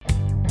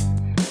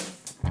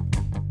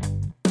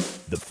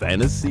The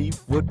Fantasy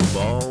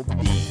Football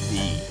Beat.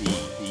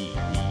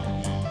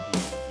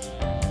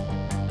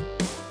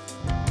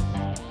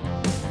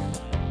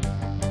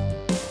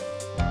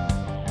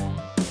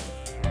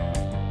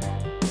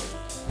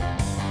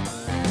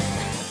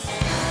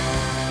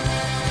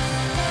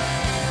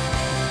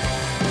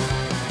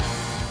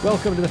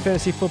 Welcome to the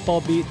Fantasy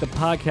Football Beat, the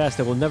podcast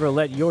that will never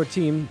let your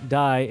team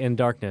die in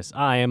darkness.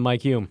 I am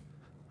Mike Hume.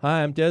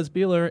 Hi, I'm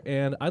Bieler,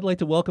 and I'd like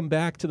to welcome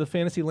back to the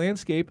fantasy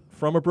landscape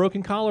from a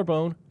broken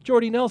collarbone,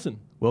 Jordy Nelson.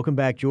 Welcome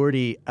back,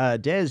 Jordy.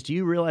 Des, do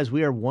you realize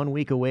we are 1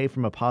 week away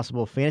from a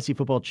possible fantasy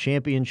football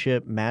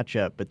championship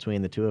matchup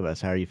between the two of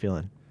us? How are you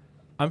feeling?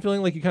 I'm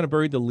feeling like you kind of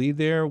buried the lead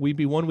there. We'd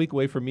be 1 week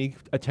away from me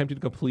attempting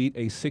to complete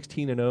a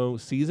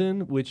 16-0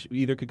 season, which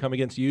either could come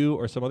against you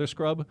or some other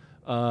scrub.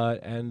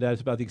 And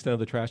that's about the extent of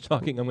the trash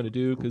talking I'm going to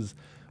do because,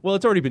 well,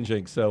 it's already been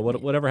jinxed. So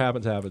whatever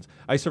happens, happens.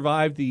 I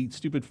survived the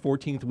stupid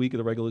 14th week of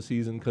the regular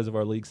season because of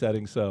our league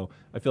settings. So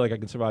I feel like I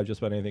can survive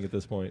just about anything at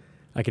this point.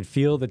 I can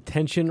feel the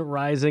tension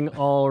rising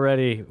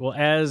already. Well,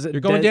 as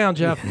you're going down,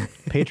 Jeff.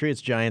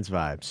 Patriots-Giants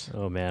vibes.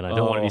 Oh, man, I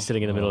don't want to be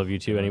sitting in the middle of you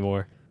two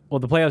anymore. Well,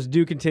 the playoffs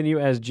do continue,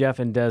 as Jeff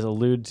and Des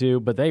allude to,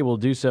 but they will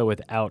do so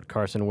without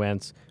Carson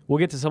Wentz. We'll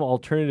get to some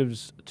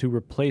alternatives to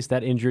replace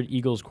that injured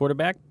Eagles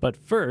quarterback, but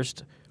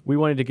first, we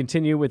wanted to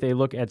continue with a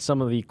look at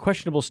some of the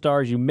questionable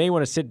stars you may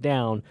want to sit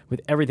down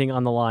with everything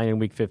on the line in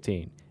Week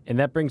 15. And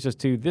that brings us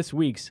to this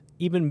week's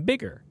even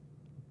bigger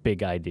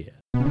big idea.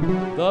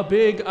 The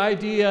big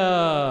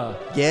idea.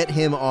 Get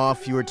him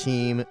off your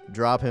team.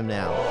 Drop him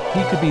now.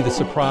 He could be the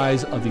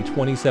surprise of the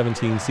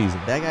 2017 season.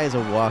 That guy is a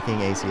walking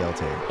ACL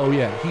tear. Oh,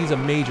 yeah. He's a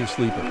major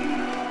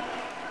sleeper.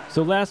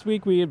 So last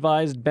week we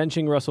advised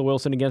benching Russell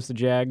Wilson against the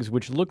Jags,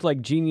 which looked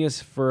like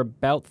genius for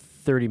about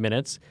 30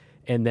 minutes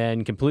and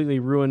then completely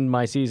ruined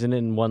my season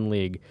in one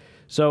league.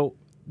 So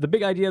the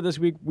big idea this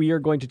week, we are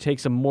going to take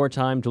some more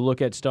time to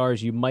look at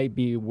stars you might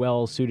be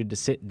well suited to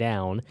sit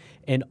down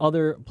and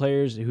other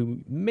players who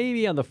may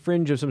be on the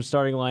fringe of some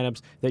starting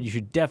lineups that you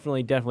should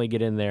definitely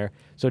get in there.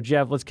 So,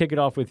 Jeff, let's kick it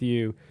off with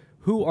you.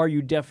 Who are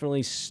you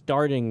definitely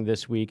starting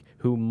this week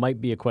who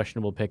might be a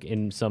questionable pick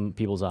in some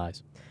people's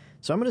eyes?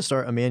 So I'm going to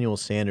start Emmanuel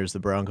Sanders, the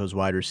Broncos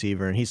wide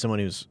receiver, and he's someone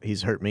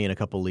he's hurt me in a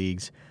couple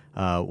leagues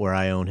where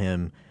I own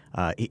him.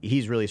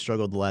 He's really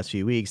struggled the last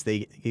few weeks.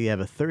 They have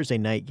a Thursday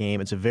night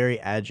game. It's a very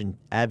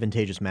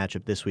advantageous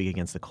matchup this week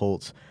against the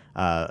Colts.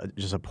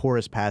 Just a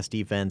porous pass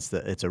defense.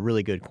 It's a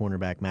really good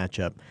cornerback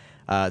matchup.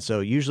 So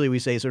usually we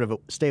say sort of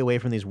stay away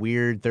from these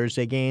weird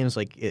Thursday games.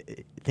 Like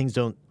things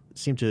don't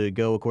seem to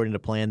go according to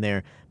plan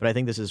there. But I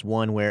think this is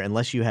one where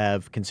unless you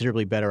have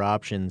considerably better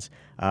options,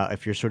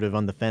 if you're sort of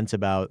on the fence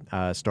about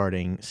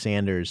starting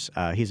Sanders,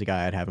 he's a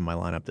guy I'd have in my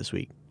lineup this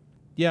week.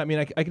 Yeah, I mean,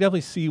 I can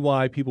definitely see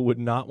why people would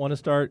not want to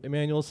start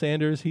Emmanuel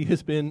Sanders. He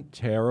has been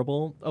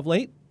terrible of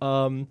late,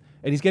 and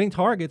he's getting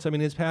targets. I mean,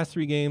 his past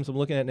 3 games, I'm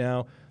looking at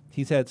now,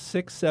 he's had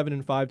 6, 7,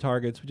 and 5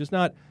 targets, which is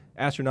not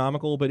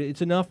astronomical, but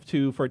it's enough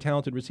for a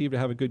talented receiver to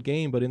have a good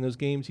game. But in those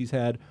games, he's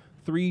had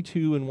 3,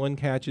 2, and 1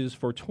 catches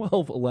for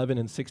 12, 11,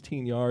 and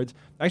 16 yards.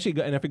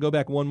 Actually, and if I go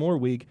back one more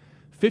week,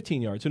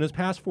 15 yards. So in his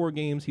past 4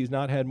 games, he's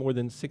not had more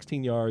than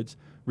 16 yards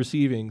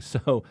receiving,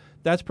 so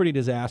that's pretty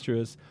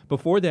disastrous.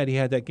 Before that, he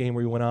had that game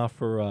where he went off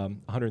for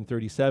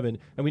 137,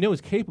 and we know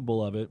he's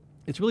capable of it.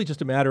 It's really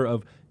just a matter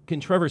of, can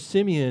Trevor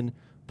Siemian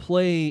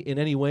play in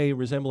any way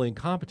resembling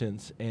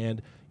competence?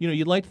 And,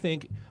 you'd like to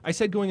think, I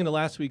said going into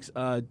last week's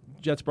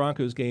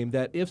Jets-Broncos game,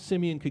 that if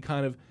Siemian could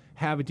kind of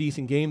have a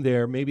decent game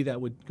there, maybe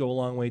that would go a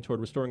long way toward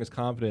restoring his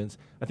confidence.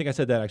 I think I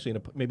said that actually,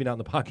 maybe not in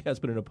the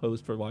podcast, but in a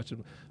post for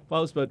Washington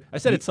Post. But I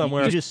said it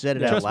somewhere. You just said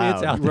it out loud. Trust me,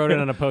 it's out You wrote there.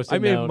 it on a post-it I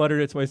may note. have muttered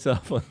it to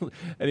myself.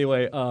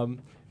 Anyway,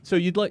 so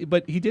you'd like,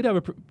 but he did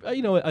have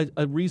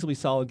a reasonably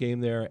solid game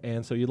there,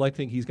 and so you'd like to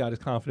think he's got his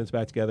confidence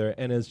back together.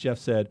 And as Jeff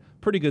said,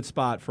 pretty good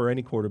spot for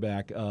any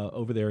quarterback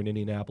over there in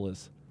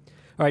Indianapolis.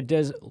 All right,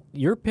 Des,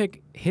 your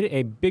pick hit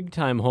a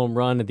big-time home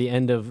run at the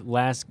end of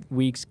last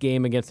week's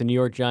game against the New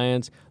York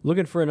Giants.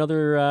 Looking for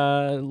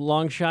another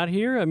long shot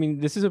here? I mean,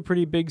 this is a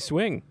pretty big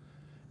swing.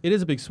 It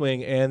is a big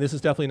swing, and this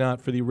is definitely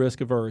not for the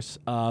risk-averse.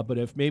 But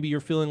if maybe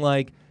you're feeling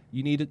like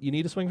you need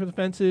to swing for the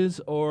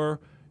fences, or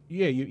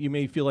you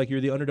may feel like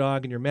you're the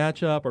underdog in your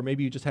matchup, or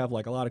maybe you just have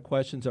like a lot of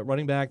questions at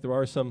running back. There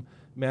are some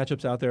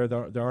matchups out there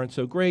that aren't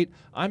so great.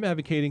 I'm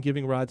advocating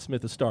giving Rod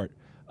Smith a start.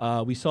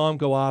 We saw him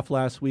go off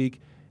last week.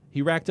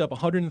 He racked up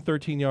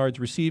 113 yards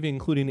receiving,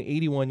 including an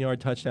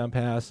 81-yard touchdown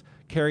pass,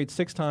 carried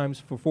 6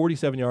 times for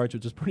 47 yards,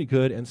 which is pretty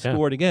good, and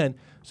scored again.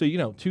 So,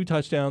 2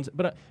 touchdowns.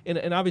 But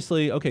and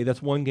obviously, okay, that's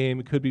one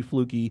game. It could be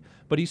fluky.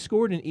 But he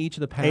scored in each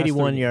of the past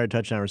 81-yard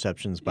touchdown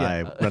receptions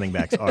by running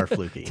backs are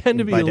fluky. Tend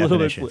to be a little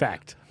bit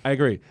fact. I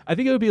agree. I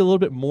think it would be a little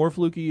bit more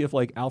fluky if,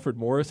 like, Alfred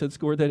Morris had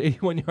scored that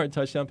 81-yard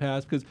touchdown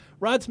pass, because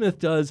Rod Smith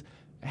does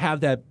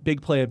have that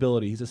big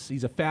playability.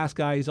 He's a fast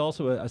guy. He's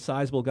also a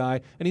sizable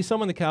guy, and he's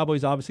someone the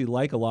Cowboys obviously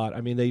like a lot.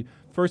 I mean, they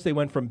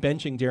went from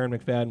benching Darren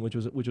McFadden, which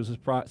was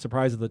a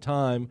surprise at the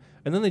time,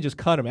 and then they just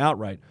cut him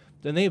outright.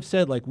 And they have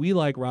said, like, we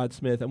like Rod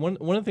Smith. And one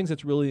of the things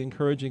that's really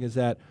encouraging is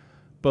that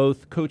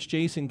both Coach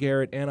Jason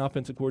Garrett and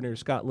offensive coordinator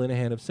Scott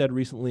Linehan have said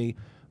recently,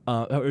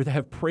 or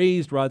have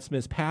praised Rod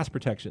Smith's pass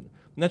protection.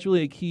 And that's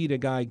really a key to a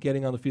guy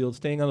getting on the field,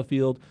 staying on the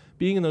field,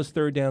 being in those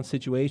third down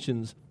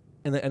situations.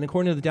 And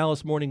according to the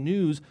Dallas Morning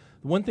News,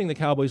 the one thing the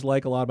Cowboys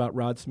like a lot about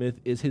Rod Smith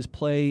is his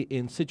play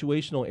in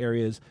situational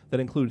areas that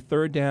include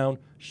third down,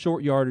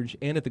 short yardage,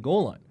 and at the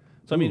goal line.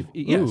 So, I mean,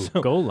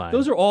 goal line.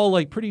 Those are all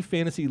like pretty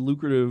fantasy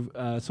lucrative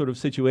sort of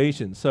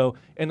situations. So,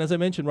 and as I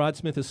mentioned, Rod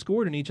Smith has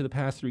scored in each of the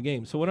past 3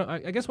 games. So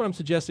I guess what I'm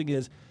suggesting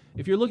is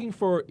if you're looking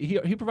for,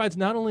 he provides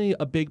not only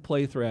a big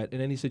play threat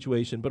in any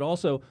situation, but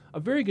also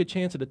a very good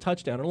chance at a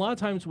touchdown. And a lot of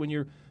times when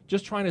you're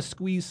just trying to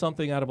squeeze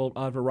something out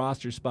of a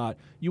roster spot,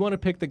 you want to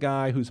pick the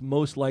guy who's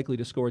most likely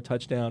to score a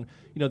touchdown.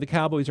 The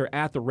Cowboys are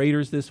at the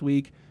Raiders this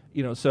week.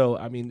 So,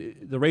 I mean,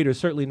 the Raiders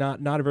certainly not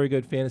a very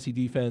good fantasy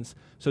defense.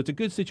 So it's a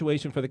good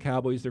situation for the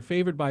Cowboys. They're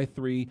favored by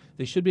 3.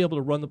 They should be able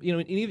to run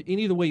in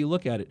either way you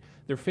look at it,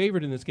 they're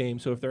favored in this game.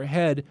 So if they're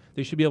ahead,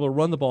 they should be able to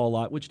run the ball a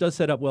lot, which does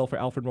set up well for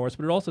Alfred Morris,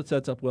 but it also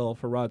sets up well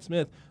for Rod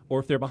Smith. Or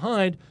if they're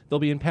behind, they'll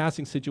be in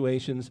passing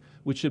situations,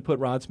 which should put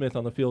Rod Smith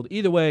on the field.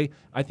 Either way,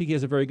 I think he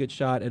has a very good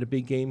shot at a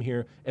big game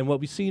here. And what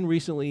we've seen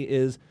recently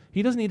is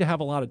he doesn't need to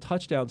have a lot of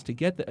touchdowns to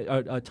get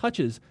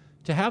touches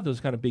to have those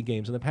kind of big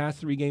games. In the past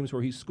 3 games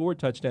where he's scored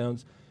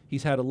touchdowns,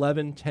 he's had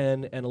 11,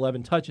 10, and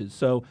 11 touches.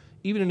 So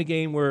even in a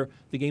game where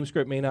the game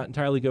script may not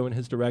entirely go in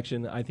his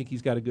direction, I think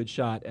he's got a good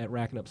shot at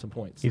racking up some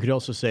points. You could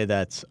also say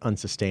that's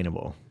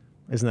unsustainable.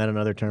 Isn't that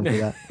another term for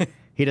that?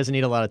 He doesn't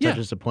need a lot of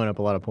touches to point up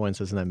a lot of points.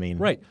 Doesn't that mean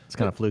it's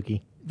kind of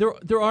fluky?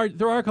 There are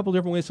a couple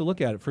different ways to look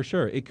at it, for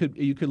sure. You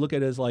could look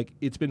at it as like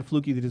it's been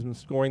fluky that he's been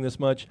scoring this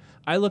much.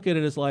 I look at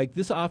it as like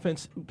this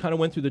offense kind of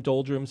went through the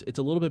doldrums. It's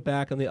a little bit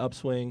back on the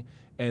upswing,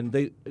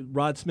 and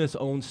Rod Smith's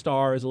own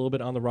star is a little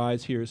bit on the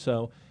rise here.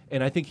 So,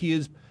 and I think he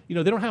is. They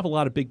don't have a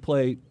lot of big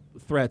play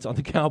threats on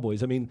the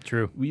Cowboys. I mean,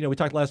 true. We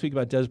talked last week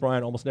about Des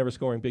Bryant almost never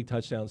scoring big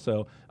touchdowns.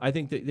 So I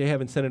think that they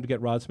have incentive to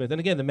get Rod Smith. And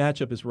again, the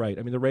matchup is right.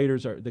 I mean, the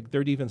Raiders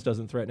their defense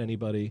doesn't threaten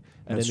anybody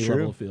at any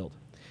level of field.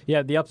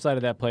 Yeah, the upside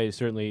of that play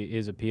certainly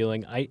is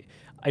appealing. I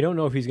don't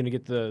know if he's going to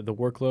get the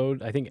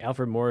workload. I think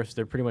Alfred Morris,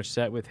 they're pretty much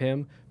set with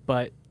him,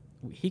 but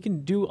he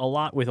can do a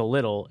lot with a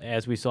little,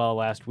 as we saw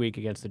last week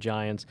against the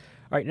Giants.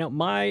 All right, now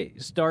my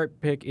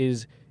start pick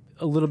is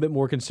a little bit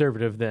more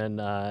conservative than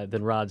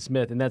Rod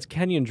Smith, and that's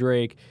Kenyon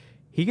Drake.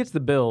 He gets the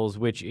Bills,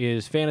 which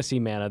is fantasy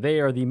manna. They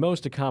are the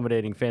most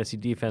accommodating fantasy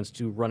defense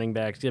to running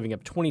backs, giving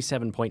up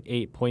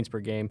 27.8 points per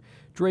game.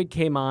 Drake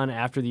came on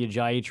after the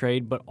Ajayi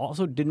trade, but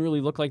also didn't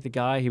really look like the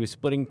guy. He was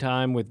splitting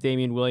time with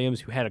Damian Williams,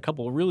 who had a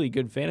couple of really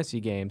good fantasy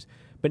games.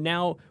 But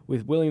now,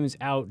 with Williams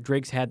out,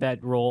 Drake's had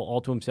that role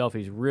all to himself.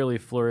 He's really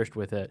flourished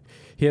with it.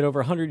 He had over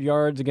 100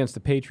 yards against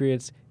the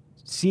Patriots.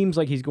 Seems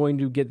like he's going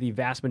to get the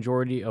vast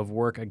majority of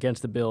work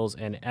against the Bills.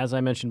 And as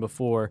I mentioned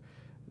before,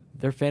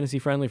 they're fantasy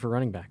friendly for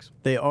running backs.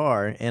 They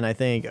are, and I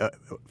think,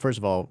 first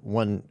of all,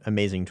 one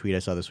amazing tweet I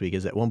saw this week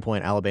is at one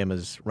point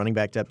Alabama's running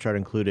back depth chart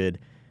included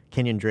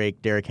Kenyon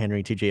Drake, Derrick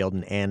Henry, T.J.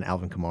 Yeldon, and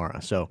Alvin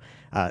Kamara. So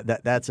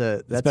that's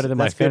better than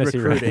my fantasy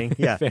recruiting.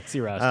 Yeah, fantasy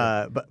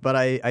roster. But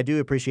I do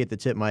appreciate the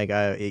tip, Mike.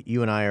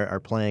 You and I are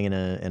playing in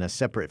a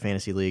separate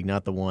fantasy league,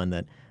 not the one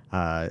that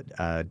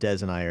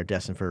Dez and I are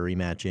destined for a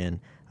rematch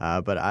in.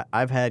 But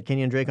I've had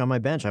Kenyon Drake on my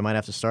bench. I might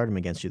have to start him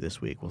against you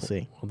this week. We'll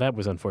see. Well, that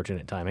was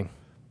unfortunate timing.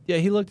 Yeah,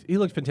 he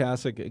looked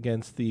fantastic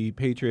against the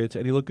Patriots,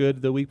 and he looked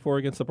good the week before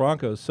against the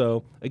Broncos.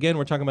 So, again,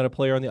 we're talking about a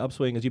player on the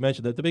upswing. As you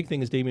mentioned, that the big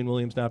thing is Damian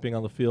Williams not being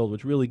on the field,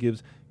 which really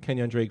gives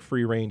Kenyon Drake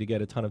free reign to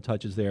get a ton of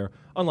touches there,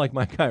 unlike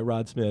my guy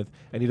Rod Smith,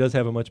 and he does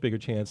have a much bigger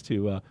chance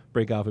to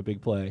break off a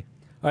big play.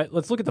 All right,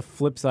 let's look at the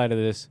flip side of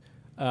this.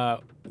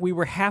 We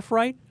were half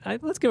right.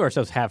 Let's give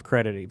ourselves half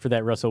credit for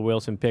that Russell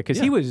Wilson pick,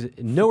 because he was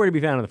nowhere to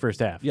be found in the first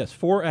half. Yes,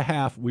 for a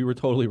half, we were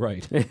totally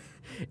right.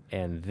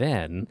 And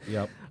then,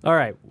 yep. All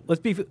right, let's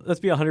be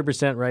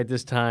 100% right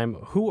this time.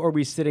 Who are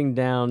we sitting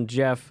down,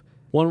 Jeff?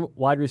 One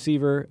wide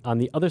receiver on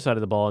the other side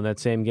of the ball in that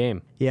same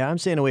game. Yeah, I'm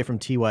staying away from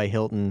T.Y.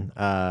 Hilton.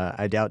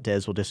 I doubt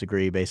Dez will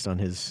disagree based on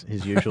his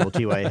usual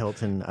T.Y.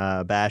 Hilton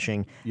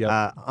bashing.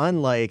 Yep.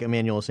 Unlike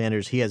Emmanuel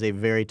Sanders, he has a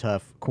very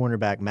tough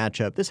cornerback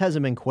matchup. This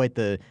hasn't been quite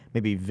the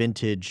maybe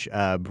vintage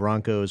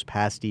Broncos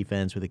pass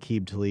defense with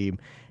Aqib Talib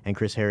and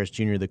Chris Harris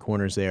Jr., the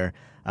corners there.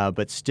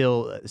 But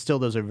still,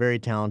 those are very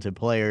talented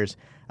players.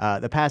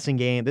 The passing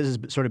game, this has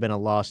sort of been a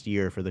lost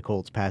year for the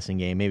Colts passing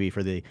game, maybe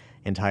for the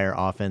entire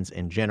offense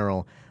in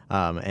general.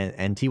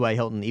 And T.Y.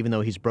 Hilton, even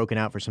though he's broken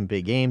out for some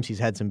big games, he's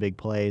had some big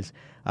plays,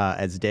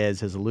 as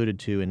Dez has alluded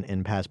to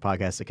in past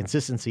podcasts. The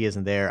consistency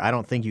isn't there. I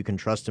don't think you can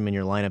trust him in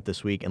your lineup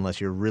this week unless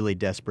you're really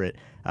desperate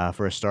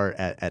for a start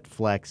at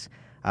flex.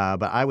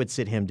 But I would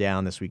sit him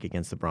down this week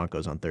against the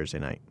Broncos on Thursday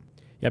night.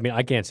 Yeah, I mean,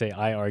 I can't say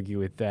I argue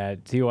with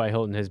that. T.Y.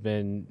 Hilton has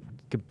been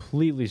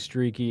completely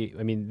streaky.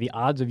 I mean, the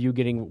odds of you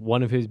getting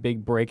one of his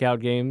big breakout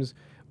games,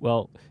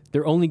 well,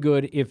 they're only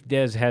good if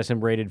Dez has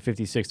him rated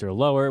 56th or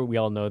lower. We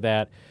all know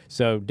that.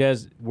 So,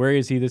 Dez, where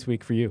is he this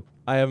week for you?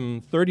 I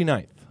am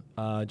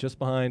 39th, just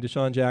behind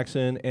Deshaun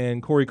Jackson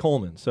and Corey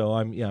Coleman. So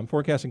I'm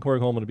forecasting Corey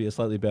Coleman to be a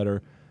slightly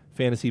better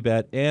fantasy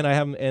bet, and I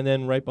have him. And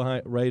then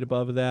right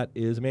above that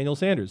is Emmanuel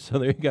Sanders. So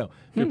there you go.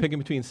 If you're picking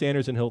between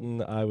Sanders and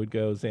Hilton, I would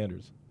go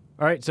Sanders.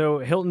 All right, so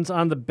Hilton's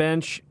on the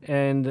bench,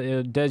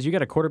 and Des, you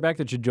got a quarterback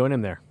that should join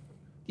him there.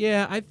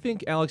 Yeah, I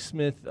think Alex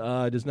Smith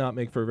does not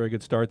make for a very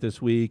good start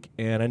this week,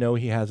 and I know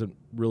he hasn't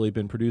really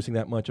been producing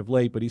that much of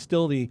late, but he's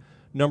still the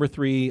number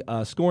 3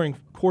 scoring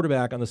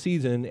quarterback on the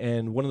season,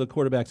 and one of the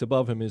quarterbacks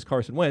above him is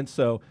Carson Wentz,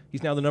 so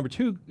he's now the number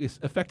 2, is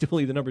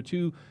effectively the number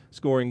 2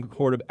 scoring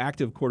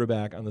active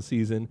quarterback on the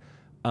season.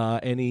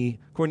 And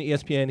according to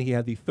ESPN, he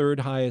had the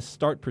 3rd highest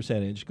start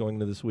percentage going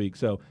into this week.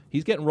 So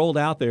he's getting rolled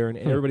out there in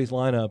everybody's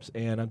lineups,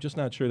 and I'm just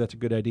not sure that's a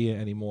good idea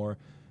anymore.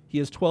 He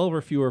has 12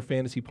 or fewer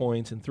fantasy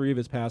points in 3 of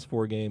his past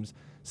 4 games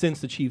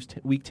since the Chiefs'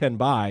 Week 10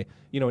 bye.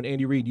 And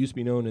Andy Reid used to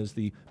be known as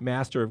the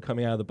master of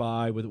coming out of the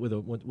bye with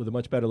a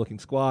much better looking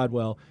squad.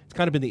 Well, it's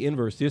kind of been the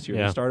inverse this year.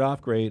 Yeah. They start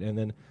off great, and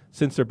then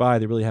since their bye,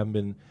 they really haven't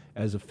been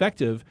as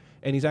effective.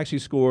 And he's actually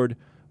scored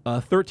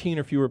 13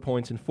 or fewer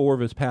points in 4 of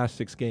his past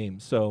 6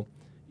 games. So,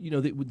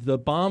 the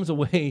bombs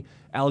away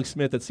Alex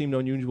Smith that seemed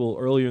unusual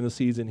earlier in the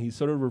season, he's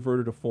sort of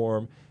reverted to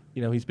form.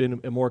 He's been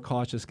a more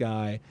cautious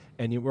guy,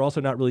 and we're also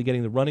not really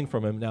getting the running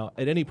from him. Now,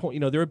 at any point,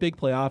 they're a big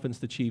play offense,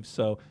 the Chiefs,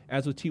 so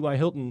as with T.Y.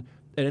 Hilton,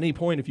 at any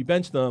point, if you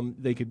bench them,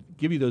 they could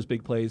give you those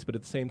big plays, but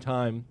at the same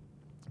time,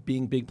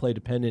 being big play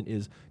dependent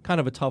is kind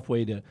of a tough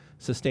way to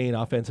sustain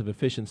offensive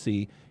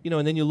efficiency.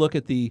 And then you look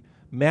at the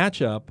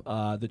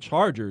matchup, the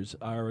Chargers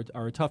are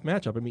a tough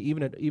matchup. I mean,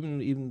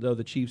 even though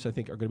the Chiefs, I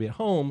think, are going to be at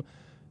home,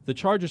 the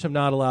Chargers have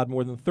not allowed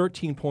more than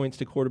 13 points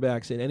to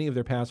quarterbacks in any of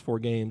their past 4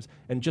 games,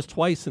 and just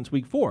twice since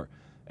Week 4.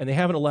 And they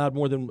haven't allowed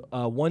more than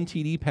 1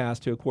 TD pass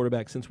to a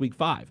quarterback since Week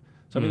 5.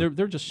 So, I mean,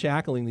 they're just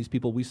shackling these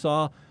people. We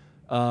saw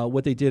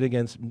what they did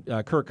against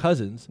Kirk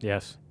Cousins.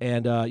 Yes.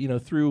 And,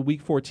 through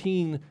Week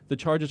 14, the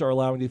Chargers are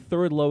allowing the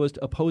 3rd lowest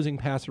opposing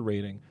passer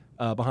rating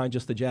behind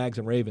just the Jags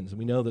and Ravens. And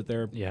we know that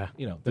they're,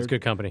 that's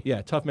good company.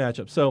 Yeah, tough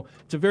matchup. So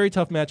it's a very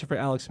tough matchup for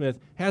Alex Smith.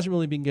 Hasn't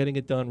really been getting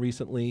it done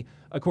recently.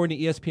 According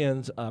to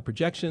ESPN's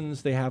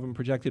projections, they have him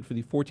projected for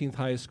the 14th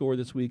highest score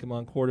this week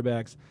among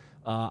quarterbacks.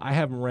 I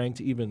have him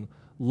ranked even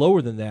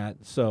lower than that,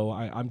 so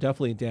I'm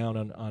definitely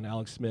down on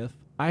Alex Smith.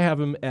 I have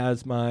him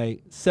as my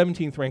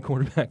 17th ranked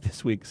quarterback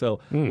this week, so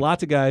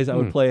lots of guys I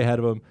would play ahead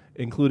of him,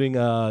 including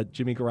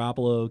Jimmy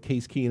Garoppolo,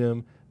 Case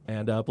Keenum,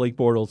 and Blake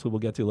Bortles, who we'll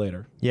get to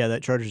later. Yeah,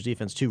 that Chargers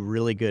defense, 2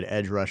 really good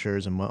edge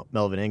rushers, and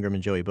Melvin Ingram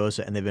and Joey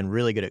Bosa, and they've been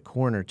really good at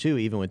corner, too,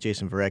 even with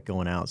Jason Verrett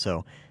going out.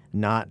 So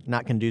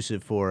not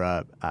conducive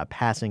for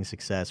passing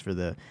success for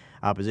the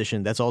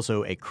opposition. That's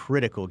also a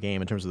critical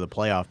game in terms of the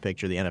playoff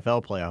picture, the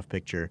NFL playoff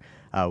picture,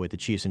 with the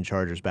Chiefs and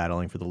Chargers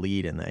battling for the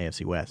lead in the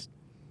AFC West.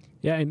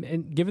 Yeah,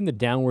 and given the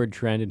downward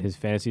trend in his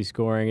fantasy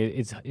scoring,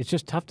 it's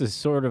just tough to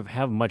sort of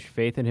have much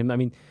faith in him. I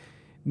mean,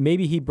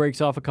 maybe he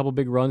breaks off a couple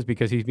big runs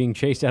because he's being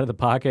chased out of the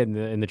pocket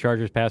and the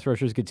Chargers pass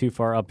rushers get too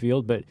far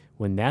upfield. But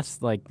when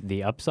that's like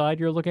the upside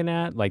you're looking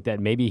at, like that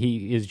maybe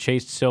he is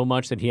chased so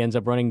much that he ends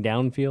up running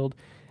downfield,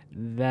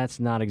 that's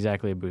not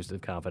exactly a boost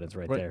of confidence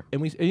right there. And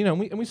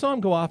we saw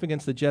him go off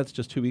against the Jets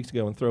just 2 weeks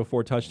ago and throw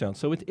 4 touchdowns.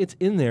 So it's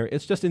in there.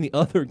 It's just in the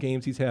other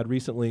games he's had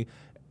recently,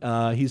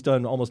 he's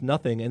done almost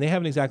nothing, and they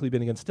haven't exactly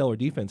been against stellar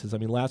defenses. I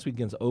mean, last week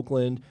against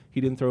Oakland, he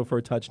didn't throw for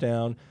a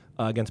touchdown.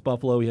 Against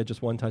Buffalo, he had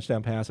just 1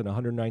 touchdown pass and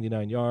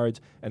 199 yards.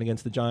 And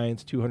against the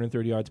Giants,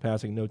 230 yards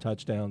passing, no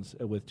touchdowns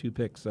with 2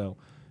 picks. So,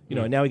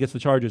 and now he gets the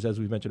Chargers, as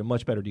we've mentioned, a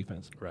much better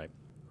defense. Right.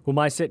 Well,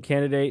 my sit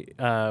candidate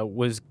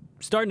was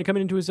starting to come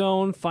into his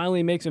own,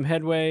 finally make some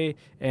headway,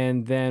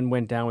 and then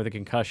went down with a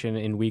concussion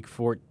in Week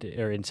 4,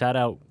 and sat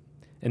out.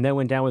 And then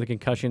went down with a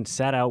concussion,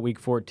 sat out Week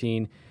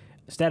 14.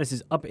 Status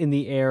is up in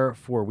the air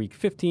for Week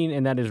 15,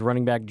 and that is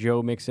running back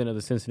Joe Mixon of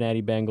the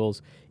Cincinnati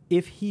Bengals.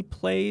 If he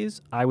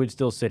plays, I would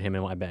still sit him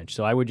in my bench.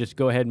 So I would just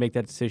go ahead and make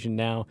that decision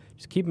now.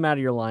 Just keep him out of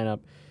your lineup.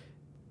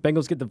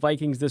 Bengals get the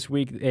Vikings this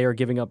week. They are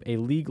giving up a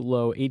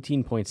league-low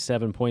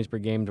 18.7 points per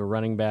game to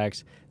running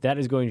backs. That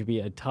is going to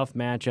be a tough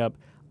matchup.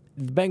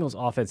 The Bengals'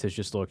 offense has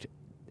just looked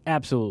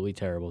absolutely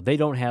terrible. They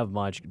don't have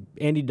much.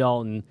 Andy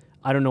Dalton,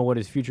 I don't know what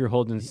his future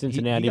holds in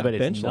Cincinnati, but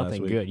it's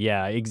nothing good.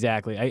 Yeah,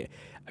 exactly. I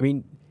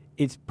mean,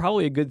 it's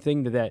probably a good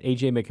thing that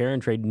A.J.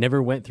 McCarron trade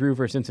never went through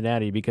for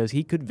Cincinnati because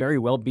he could very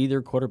well be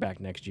their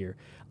quarterback next year.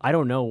 I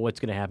don't know what's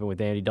going to happen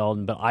with Andy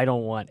Dalton, but I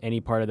don't want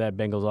any part of that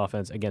Bengals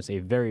offense against a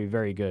very,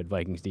 very good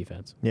Vikings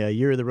defense. Yeah,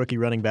 you're the rookie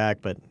running back,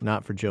 but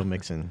not for Joe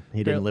Mixon.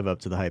 He didn't live up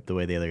to the hype the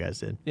way the other guys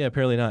did. Yeah,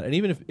 apparently not. And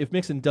even if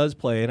Mixon does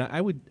play, and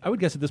I would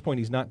guess at this point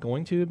he's not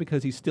going to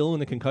because he's still in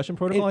the concussion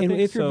protocol. And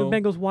if you're the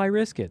Bengals, why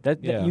risk it?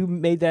 You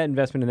made that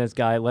investment in this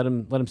guy. Let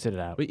him sit it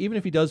out. But even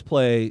if he does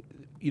play,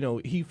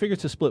 he figures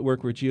to split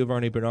work with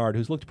Giovanni Bernard,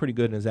 who's looked pretty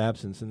good in his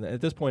absence. And at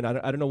this point, I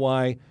don't know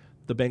why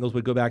the Bengals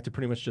would go back to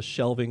pretty much just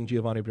shelving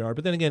Giovanni Bernard.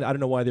 But then again, I don't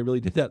know why they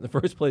really did that in the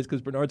first place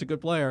because Bernard's a good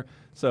player.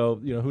 So,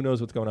 who knows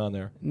what's going on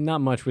there.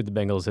 Not much with the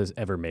Bengals has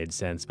ever made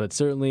sense, but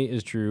certainly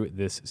is true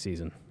this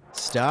season.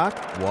 Stock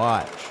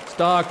Watch.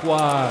 Stock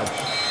Watch.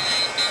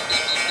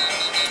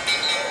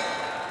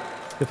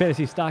 The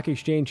fantasy stock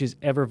exchange is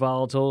ever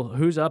volatile.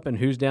 Who's up and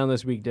who's down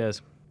this week, Des?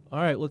 All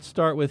right, let's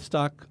start with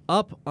stock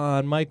up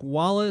on Mike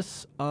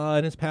Wallace.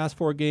 In his past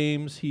 4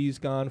 games, he's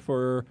gone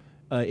for,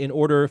 in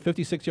order,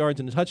 56 yards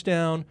and a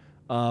touchdown,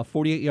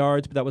 48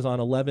 yards, but that was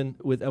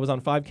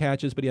on 5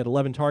 catches, but he had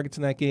 11 targets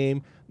in that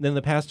game. And then in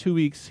the past 2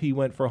 weeks, he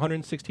went for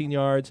 116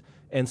 yards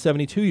and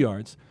 72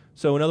 yards.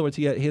 So in other words,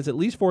 he has at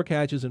least 4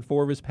 catches in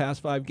 4 of his past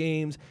 5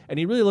 games, and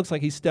he really looks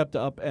like he's stepped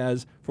up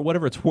as, for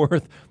whatever it's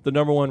worth, the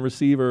number 1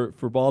 receiver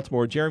for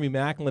Baltimore. Jeremy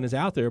Maclin is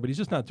out there, but he's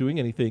just not doing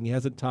anything. He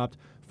hasn't topped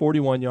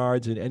 41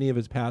 yards in any of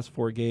his past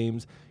 4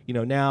 games.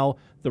 Now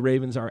the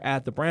Ravens are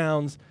at the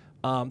Browns.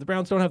 The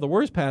Browns don't have the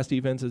worst pass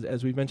defense,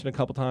 as we've mentioned a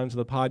couple times in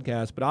the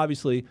podcast, but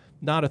obviously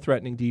not a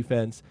threatening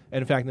defense.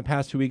 And in fact, in the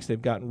past 2 weeks,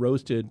 they've gotten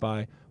roasted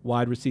by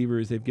wide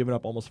receivers. They've given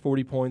up almost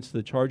 40 points to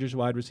the Chargers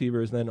wide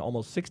receivers, and then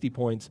almost 60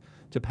 points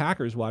to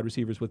Packers wide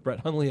receivers with Brett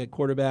Hundley at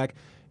quarterback.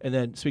 And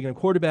then speaking of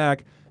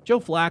quarterback, Joe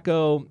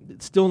Flacco,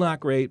 still not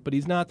great, but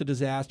he's not the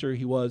disaster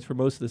he was for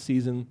most of the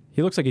season.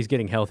 He looks like he's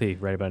getting healthy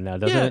right about now,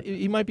 doesn't it?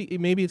 He might be.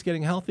 Maybe it's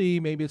getting healthy.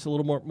 Maybe it's a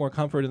little more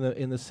comfort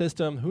in the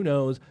system. Who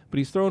knows? But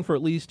he's thrown for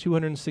at least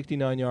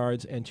 269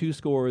 yards and 2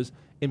 scores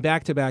in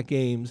back-to-back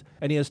games,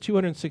 and he has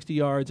 260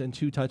 yards and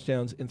 2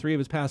 touchdowns in 3 of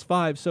his past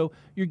 5. So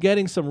you're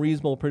getting some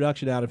reasonable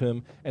production out of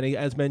him. And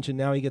as mentioned,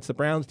 now he gets the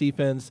Browns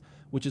defense,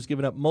 which has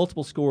given up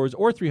multiple scores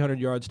or 300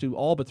 yards to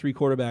all but 3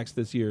 quarterbacks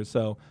this year.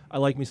 So I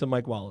like me some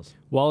Mike Wallace.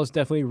 Wallace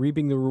definitely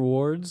reaping the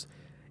rewards.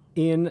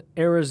 In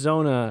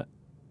Arizona,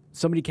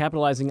 somebody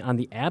capitalizing on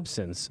the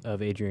absence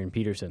of Adrian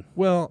Peterson.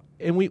 Well,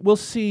 and we'll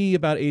see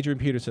about Adrian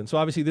Peterson. So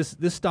obviously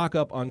this stock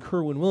up on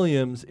Kerwin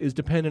Williams is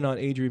dependent on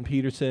Adrian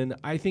Peterson.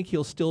 I think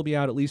he'll still be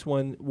out at least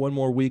one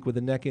more week with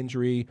a neck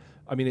injury.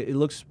 I mean, it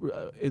looks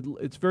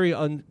it's very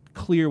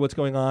unclear what's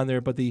going on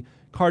there, but the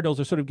Cardinals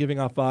are sort of giving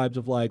off vibes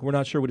of like, we're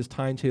not sure what his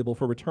timetable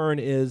for return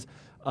is.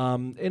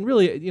 And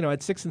really,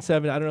 at 6 and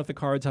 7, I don't know if the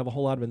Cards have a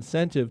whole lot of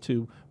incentive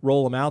to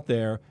roll him out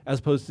there as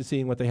opposed to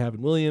seeing what they have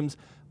in Williams,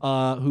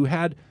 who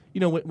had,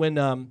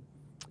 when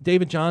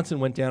David Johnson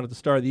went down at the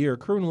start of the year,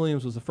 Kerwin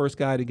Williams was the first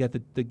guy to get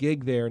the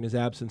gig there in his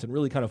absence and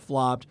really kind of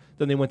flopped.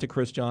 Then they went to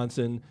Chris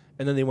Johnson,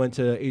 and then they went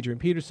to Adrian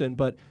Peterson.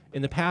 But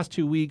in the past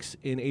 2 weeks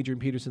in Adrian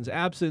Peterson's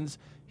absence,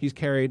 he's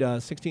carried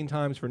 16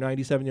 times for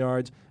 97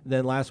 yards. And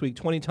then last week,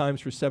 20 times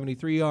for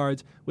 73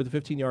 yards with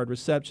a 15-yard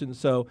reception.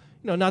 So,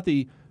 not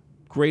the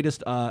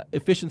greatest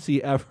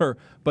efficiency ever,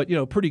 but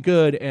pretty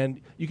good,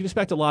 and you can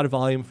expect a lot of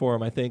volume for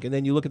him, I think. And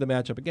then you look at the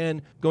matchup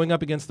again, going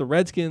up against the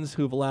Redskins,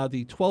 who have allowed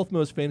the 12th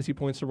most fantasy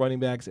points to running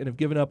backs and have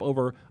given up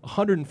over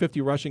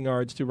 150 rushing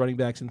yards to running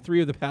backs in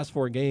 3 of the past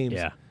 4 games.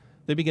 Yeah.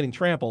 They've been getting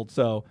trampled,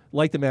 so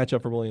like the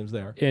matchup for Williams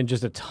there. And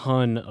just a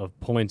ton of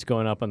points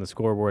going up on the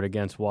scoreboard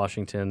against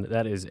Washington.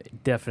 That is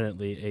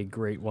definitely a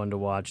great one to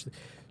watch.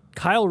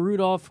 Kyle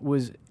Rudolph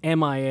was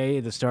MIA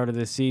at the start of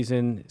this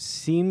season,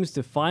 seems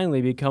to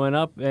finally be coming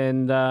up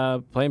and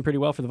playing pretty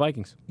well for the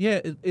Vikings. Yeah,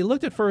 it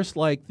looked at first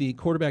like the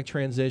quarterback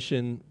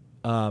transition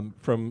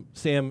from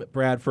Sam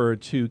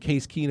Bradford to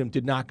Case Keenum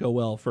did not go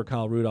well for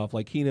Kyle Rudolph.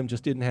 Like Keenum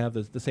just didn't have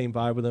the same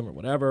vibe with him or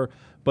whatever.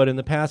 But in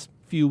the past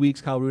few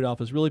weeks, Kyle Rudolph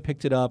has really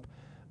picked it up.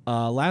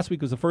 Last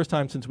week was the first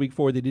time since week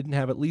 4 they didn't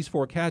have at least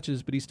 4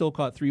 catches, but he still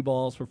caught 3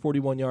 balls for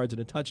 41 yards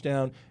and a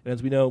touchdown. And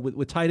as we know,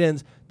 with tight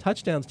ends,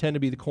 touchdowns tend to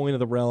be the coin of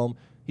the realm.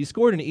 He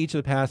scored in each of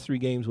the past 3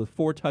 games with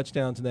 4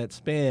 touchdowns in that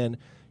span.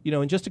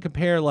 And just to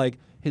compare like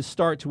his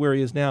start to where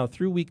he is now,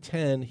 through week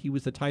 10, he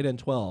was the tight end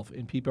 12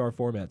 in PPR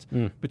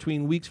formats.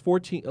 Between weeks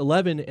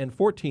 11 and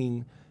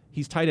 14,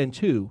 he's tight end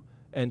 2.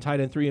 And tight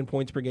end 3 in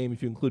points per game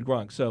if you include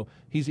Gronk. So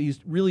he's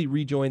really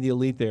rejoined the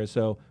elite there.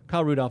 So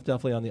Kyle Rudolph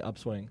definitely on the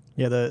upswing.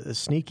 Yeah, the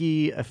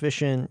sneaky,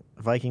 efficient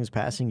Vikings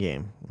passing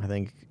game. I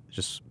think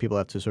just people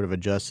have to sort of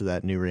adjust to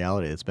that new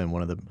reality. It's been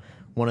one of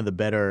the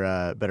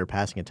better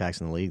passing attacks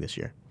in the league this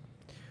year.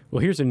 Well,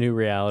 here's a new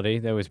reality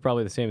that was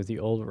probably the same as the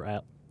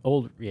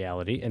old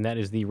reality, and that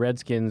is the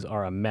Redskins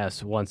are a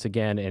mess once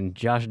again. And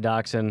Josh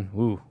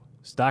Doxson,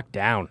 stock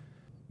down.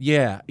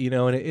 Yeah,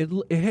 and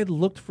it had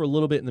looked for a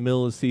little bit in the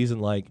middle of the season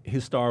like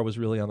his star was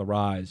really on the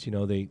rise.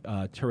 They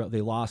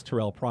lost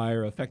Terrell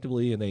Pryor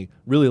effectively, and they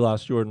really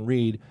lost Jordan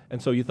Reed.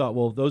 And so you thought,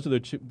 well, those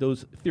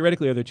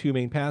theoretically are their 2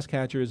 main pass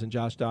catchers, and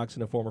Josh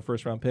Doxson, a former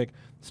first-round pick,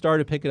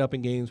 started to pick it up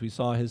in games. We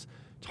saw his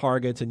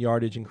targets and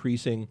yardage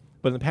increasing.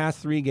 But in the past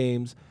 3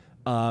 games,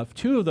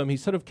 2 of them, he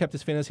sort of kept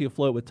his fantasy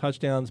afloat with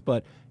touchdowns,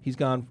 but he's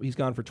gone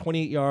for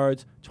 28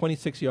 yards,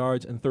 26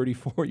 yards, and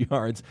 34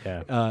 yards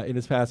in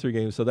his past 3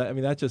 games. So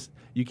that just,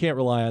 you can't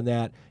rely on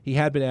that. He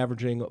had been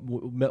averaging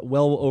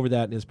well over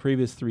that in his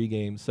previous 3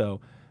 games. So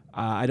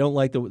I don't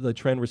like the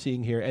trend we're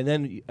seeing here. And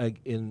then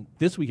in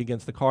this week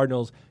against the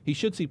Cardinals, he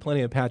should see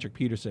plenty of Patrick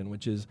Peterson,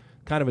 which is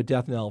kind of a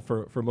death knell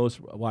for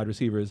most wide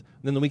receivers.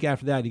 And then the week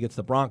after that, he gets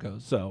the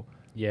Broncos. So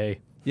yay.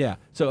 Yeah.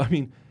 So I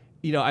mean,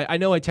 I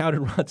know I touted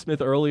Ron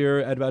Smith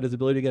earlier about his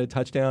ability to get a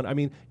touchdown. I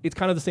mean, it's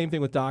kind of the same thing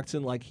with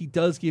Doxson. Like, he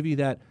does give you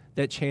that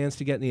chance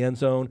to get in the end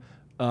zone.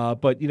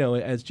 But,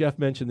 as Jeff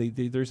mentioned,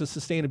 there's a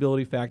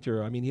sustainability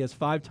factor. I mean, he has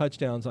 5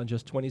 touchdowns on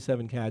just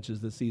 27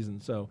 catches this season.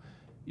 So,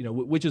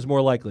 which is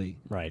more likely?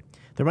 Right.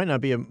 There might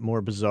not be a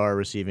more bizarre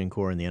receiving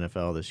core in the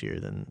NFL this year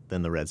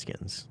than the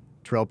Redskins.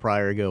 Terrell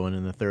Pryor going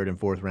in the 3rd and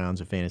 4th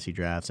rounds of fantasy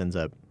drafts ends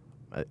up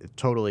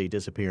totally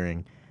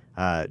disappearing.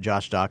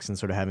 Josh Doxson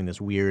sort of having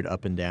this weird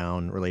up and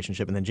down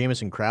relationship. And then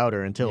Jamison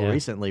Crowder, until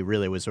recently,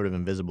 really was sort of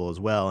invisible as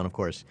well. And, of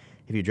course,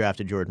 if you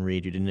drafted Jordan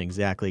Reed, you didn't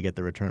exactly get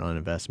the return on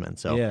investment.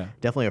 So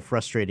definitely a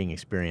frustrating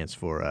experience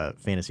for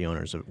fantasy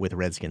owners with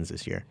Redskins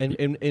this year.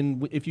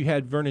 And if you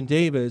had Vernon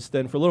Davis,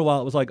 then for a little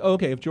while it was like, oh,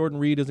 okay, if Jordan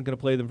Reed isn't going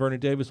to play, then Vernon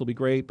Davis will be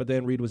great. But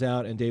then Reed was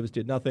out and Davis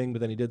did nothing, but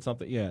then he did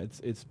something. Yeah,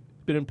 it's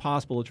been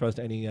impossible to trust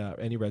any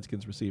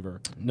Redskins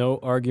receiver. No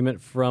argument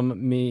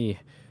from me.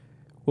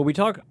 Well, we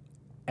talk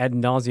ad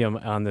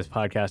nauseum on this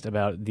podcast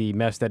about the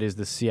mess that is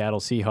the Seattle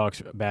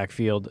Seahawks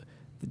backfield.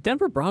 The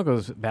Denver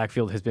Broncos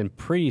backfield has been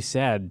pretty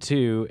sad,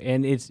 too,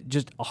 and it's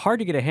just hard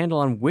to get a handle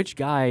on which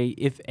guy,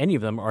 if any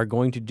of them, are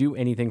going to do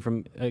anything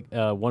from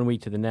 1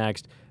 week to the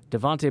next.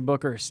 Devontae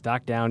Booker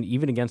stock down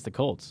even against the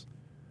Colts.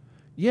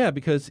 Yeah,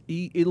 because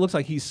it looks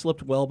like he's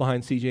slipped well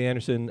behind C.J.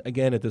 Anderson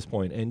again at this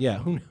point. And, yeah,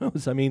 who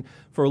knows? I mean,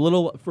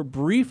 for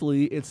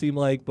briefly, it seemed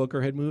like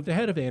Booker had moved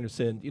ahead of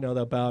Anderson,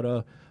 about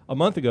a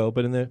month ago.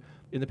 But in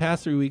the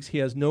past 3 weeks, he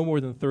has no more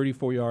than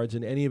 34 yards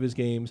in any of his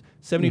games,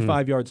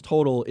 75 yards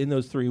total in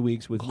those 3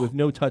 weeks with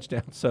no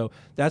touchdowns. So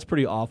that's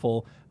pretty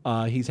awful.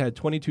 He's had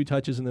 22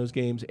 touches in those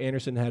games.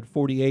 Anderson had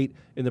 48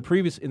 in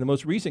the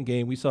most recent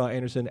game. We saw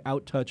Anderson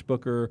out-touch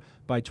Booker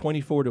by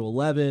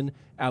 24-11,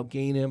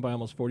 outgain him by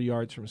almost 40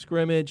 yards from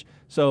scrimmage.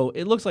 So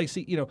it looks like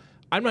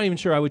I'm not even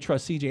sure I would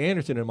trust C.J.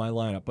 Anderson in my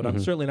lineup, but I'm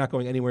certainly not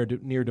going anywhere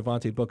near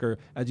Devontae Booker,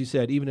 as you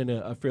said, even in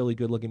a fairly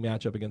good-looking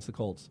matchup against the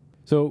Colts.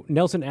 So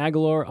Nelson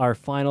Aguilar, our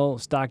final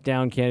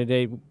stock-down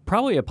candidate,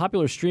 probably a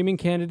popular streaming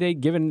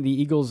candidate given the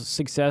Eagles'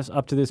 success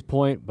up to this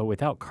point, but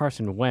without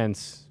Carson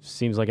Wentz,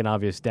 seems like an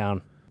obvious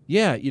down.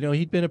 Yeah,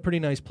 he'd been a pretty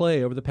nice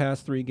play over the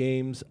past 3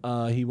 games.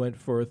 He went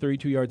for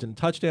 32 yards and a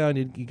touchdown.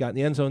 He got in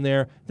the end zone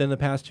there. Then the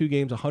past 2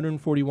 games,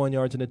 141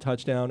 yards and a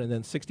touchdown, and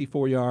then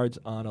 64 yards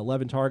on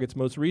 11 targets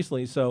most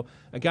recently. So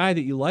a guy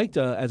that you liked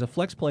as a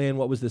flex play in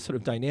what was this sort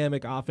of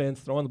dynamic offense,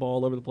 throwing the ball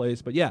all over the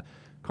place. But yeah,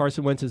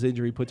 Carson Wentz's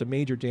injury puts a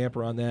major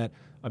damper on that.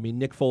 I mean,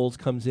 Nick Foles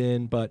comes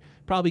in, but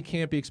probably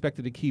can't be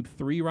expected to keep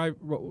 3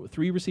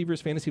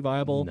 receivers fantasy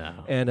viable.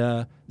 No.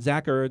 And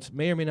Zach Ertz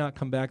may or may not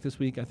come back this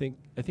week. I think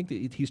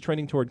that he's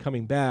trending toward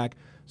coming back.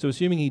 So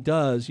assuming he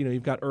does,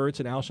 you've got Ertz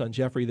and Alshon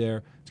Jeffrey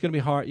there. It's going to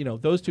be hard.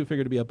 Those two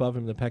figure to be above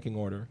him in the pecking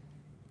order.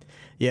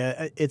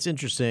 Yeah, it's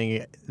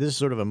interesting. This is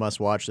sort of a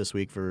must-watch this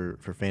week for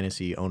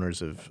fantasy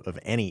owners of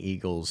any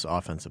Eagles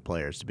offensive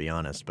players, to be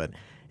honest. But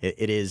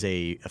it is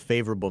a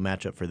favorable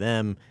matchup for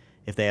them.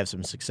 If they have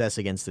some success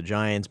against the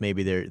Giants,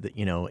 maybe they're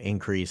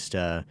increased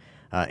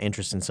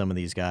interest in some of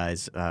these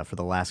guys for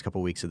the last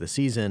couple weeks of the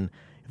season.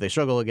 If they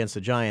struggle against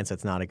the Giants,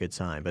 that's not a good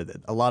sign. But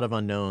a lot of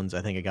unknowns.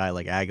 I think a guy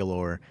like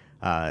Aguilar,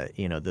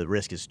 the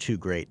risk is too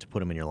great to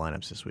put him in your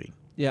lineups this week.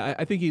 Yeah,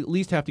 I think you at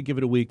least have to give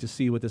it a week to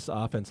see what this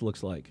offense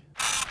looks like.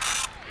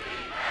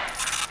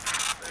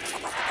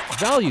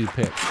 Value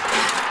pick.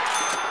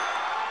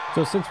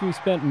 So since we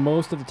spent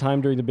most of the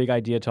time during the big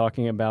idea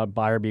talking about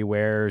buyer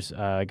bewares,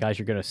 guys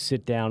you're going to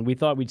sit down, we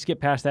thought we'd skip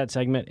past that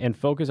segment and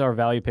focus our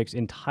value picks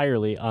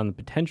entirely on the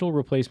potential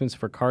replacements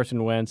for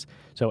Carson Wentz.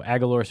 So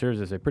Aguilar serves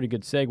as a pretty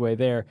good segue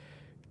there.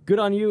 Good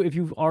on you if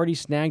you've already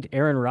snagged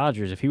Aaron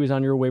Rodgers. If he was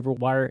on your waiver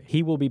wire,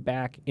 he will be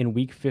back in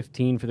Week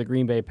 15 for the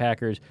Green Bay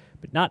Packers.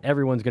 But not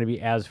everyone's going to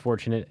be as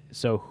fortunate.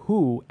 So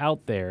who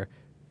out there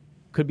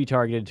could be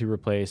targeted to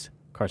replace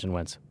Carson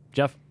Wentz?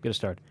 Jeff, get us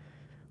started.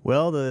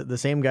 Well, the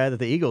same guy that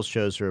the Eagles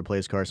chose to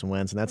replace Carson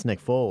Wentz, and that's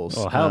Nick Foles.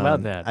 Oh, how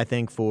about that? I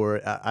think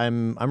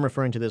I'm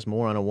referring to this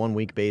more on a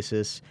 1-week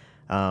basis,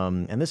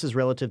 and this is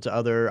relative to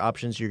other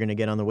options you're going to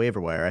get on the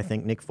waiver wire. I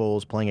think Nick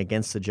Foles playing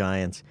against the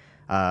Giants,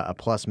 a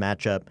plus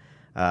matchup.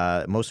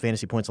 Most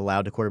fantasy points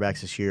allowed to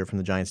quarterbacks this year from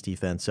the Giants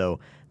defense.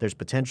 So there's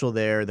potential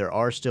there. There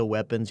are still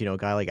weapons. A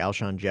guy like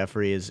Alshon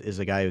Jeffrey is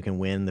a guy who can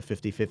win the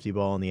 50-50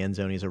 ball in the end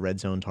zone. He's a red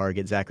zone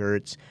target. Zach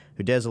Ertz,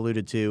 who Des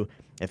alluded to,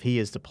 if he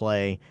is to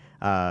play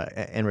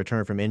and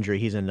return from injury,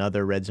 he's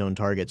another red zone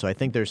target. So I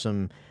think there's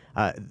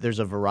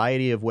a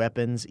variety of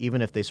weapons,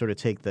 even if they sort of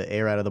take the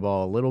air out of the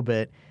ball a little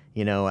bit.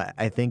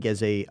 I think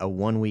as a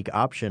 1-week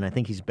option, I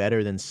think he's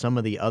better than some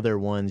of the other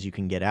ones you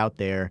can get out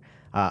there.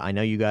 I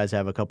know you guys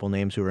have a couple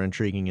names who are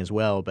intriguing as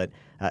well, but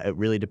it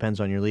really depends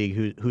on your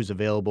league who's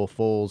available.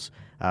 Foles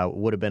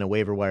would have been a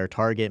waiver wire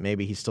target.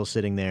 Maybe he's still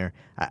sitting there.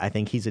 I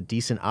think he's a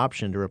decent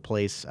option to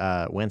replace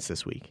Wentz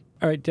this week.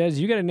 All right, Des,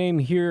 you got a name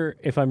here.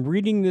 If I'm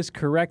reading this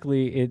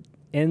correctly, it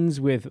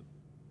ends with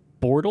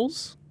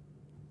Bortles?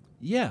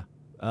 Yeah,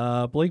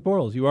 Blake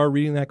Bortles. You are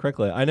reading that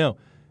correctly. I know.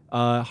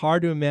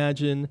 Hard to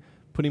imagine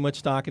putting much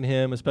stock in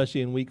him,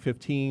 especially in Week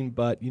 15,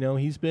 but,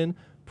 he's been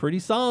pretty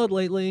solid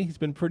lately. He's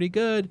been pretty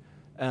good.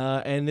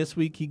 And this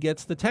week he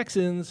gets the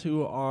Texans,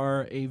 who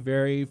are a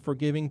very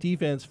forgiving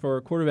defense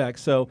for quarterbacks.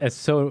 So that's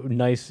so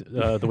nice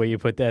the way you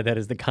put that. That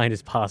is the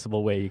kindest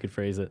possible way you could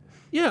phrase it.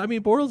 Yeah, I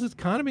mean, Bortles has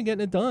kind of been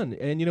getting it done.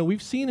 And,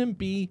 we've seen him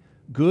be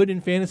good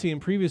in fantasy in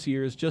previous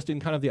years, just in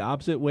kind of the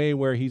opposite way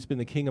where he's been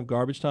the king of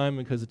garbage time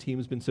because the team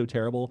has been so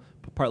terrible,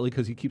 partly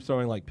because he keeps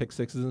throwing like pick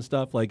sixes and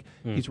stuff. Like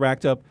he's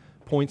racked up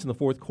points in the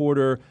fourth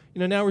quarter.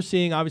 Now we're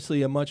seeing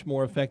obviously a much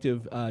more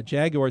effective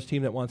Jaguars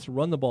team that wants to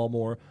run the ball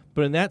more.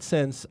 But in that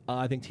sense,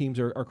 I think teams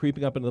are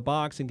creeping up into the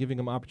box and giving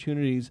him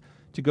opportunities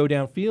to go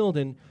downfield.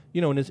 And,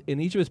 in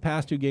each of his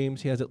past 2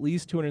 games, he has at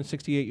least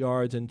 268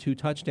 yards and 2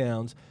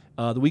 touchdowns.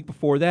 The week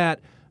before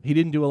that, he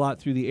didn't do a lot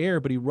through the air,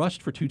 but he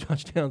rushed for 2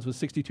 touchdowns with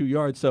 62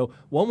 yards. So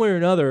one way or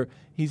another,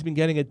 he's been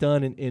getting it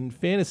done in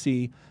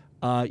fantasy.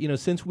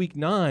 Since week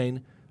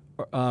 9,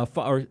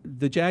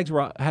 the Jags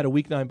had a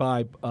week 9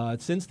 bye.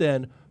 Since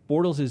then,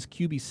 Bortles is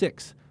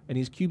QB6, and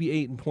he's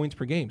QB8 in points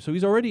per game. So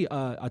he's already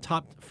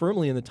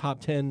firmly in the top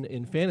 10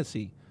 in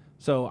fantasy.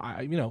 So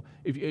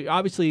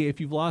if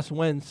you've lost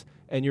Wentz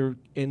and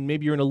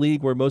maybe you're in a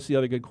league where most of the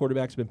other good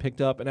quarterbacks have been picked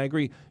up, and I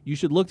agree, you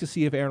should look to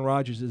see if Aaron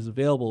Rodgers is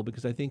available,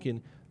 because I think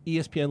in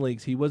ESPN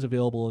leagues he was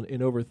available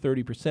in over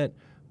 30%.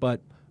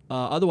 But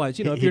otherwise,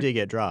 he did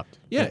get dropped.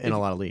 In a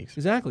lot of leagues.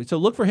 Exactly. So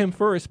look for him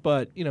first.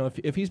 But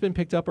if he's been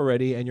picked up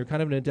already and you're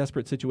kind of in a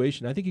desperate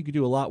situation, I think you could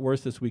do a lot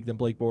worse this week than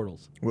Blake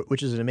Bortles.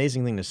 Which is an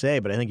amazing thing to say,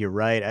 but I think you're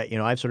right.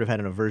 I've sort of had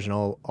an aversion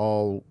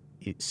all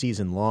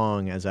season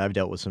long as I've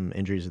dealt with some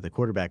injuries at the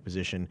quarterback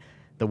position.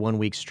 The 1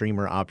 week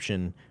streamer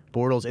option,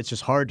 Bortles, it's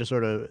just hard to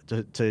sort of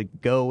to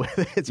go.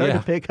 It's hard to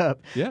pick up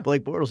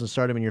Blake Bortles and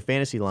start him in your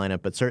fantasy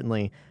lineup, but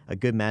certainly a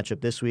good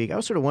matchup this week. I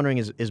was sort of wondering,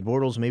 is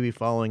Bortles maybe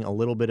following a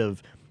little bit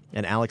of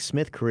an Alex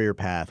Smith career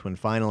path when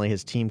finally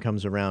his team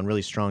comes around,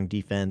 really strong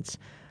defense,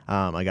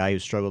 a guy who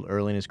struggled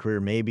early in his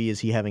career? Maybe is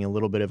he having a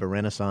little bit of a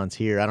renaissance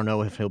here? I don't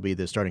know if he'll be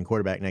the starting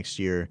quarterback next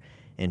year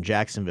in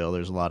Jacksonville.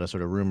 There's a lot of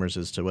sort of rumors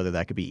as to whether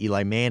that could be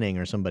Eli Manning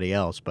or somebody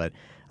else. But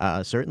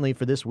certainly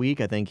for this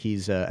week, I think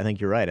I think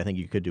you're right. I think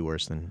you could do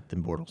worse than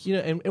Bortles.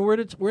 And we're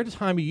at a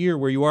time of year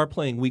where you are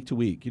playing week to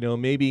week.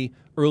 Maybe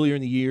earlier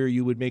in the year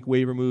you would make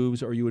waiver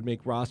moves or you would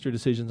make roster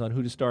decisions on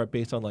who to start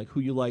based on who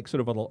you like sort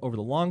of over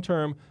the long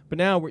term. But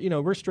now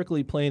we're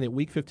strictly playing at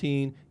week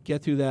 15,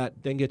 get through that,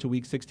 then get to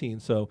week 16.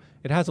 So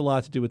it has a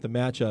lot to do with the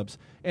matchups.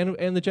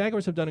 And the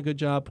Jaguars have done a good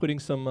job putting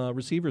some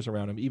receivers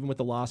around him, even with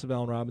the loss of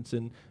Allen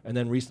Robinson and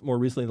then more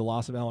recently the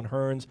loss of Allen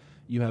Hurns.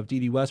 You have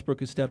D.D. Westbrook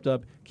who stepped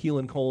up.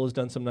 Keelan Cole has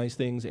done some nice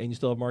things, and you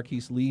still have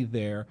Marquise Lee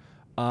there.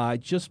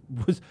 Just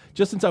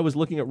since I was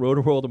looking at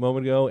Roto-World a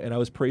moment ago and I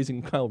was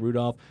praising Kyle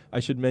Rudolph,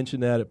 I should mention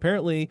that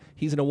apparently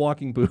he's in a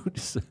walking boot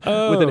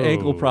with an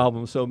ankle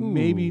problem. So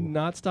maybe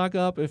not stock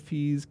up if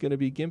he's going to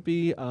be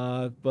gimpy.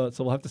 But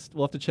we'll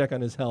have to check on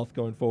his health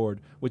going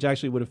forward, which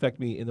actually would affect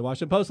me in the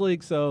Washington Post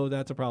League. So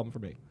that's a problem for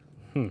me.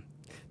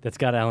 That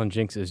Scott Allen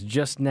jinx is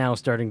just now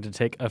starting to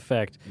take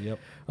effect. Yep.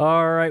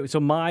 All right, so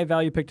my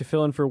value pick to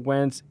fill in for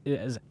Wentz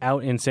is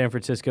out in San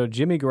Francisco.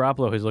 Jimmy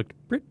Garoppolo has looked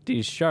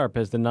pretty sharp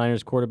as the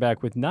Niners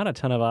quarterback with not a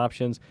ton of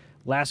options.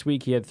 Last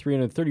week he had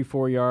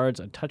 334 yards,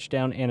 a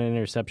touchdown, and an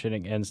interception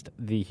against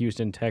the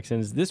Houston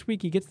Texans. This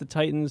week he gets the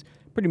Titans,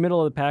 pretty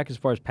middle of the pack as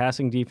far as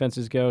passing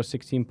defenses go,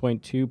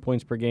 16.2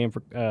 points per game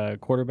for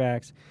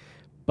quarterbacks.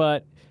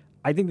 But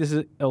I think this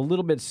is a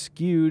little bit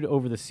skewed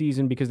over the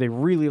season because they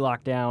really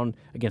locked down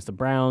against the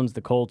Browns,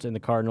 the Colts, and the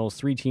Cardinals,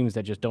 3 teams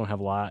that just don't have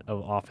a lot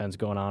of offense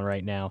going on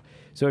right now.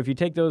 So if you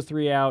take those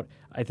 3 out,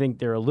 I think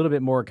they're a little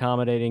bit more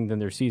accommodating than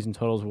their season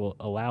totals will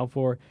allow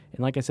for. And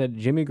like I said,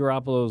 Jimmy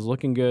Garoppolo is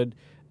looking good.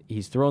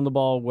 He's throwing the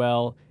ball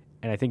well,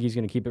 and I think he's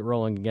going to keep it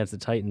rolling against the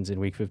Titans in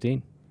Week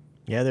 15.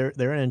 Yeah,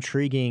 they're an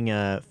intriguing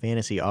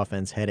fantasy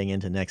offense heading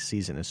into next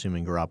season,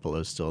 assuming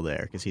Garoppolo's still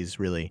there, because he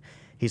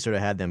sort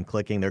of had them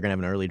clicking. They're going to have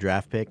an early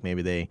draft pick.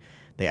 Maybe they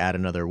add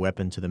another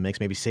weapon to the mix.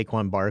 Maybe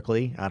Saquon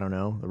Barkley. I don't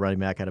know, the running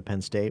back out of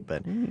Penn State.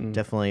 But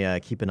definitely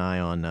keep an eye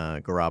on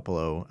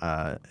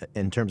Garoppolo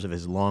in terms of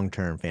his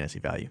long-term fantasy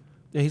value.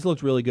 Yeah, he's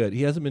looked really good.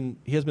 He hasn't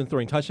been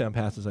throwing touchdown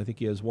passes. I think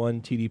he has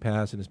 1 TD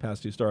pass in his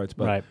past 2 starts,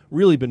 but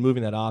really been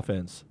moving that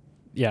offense.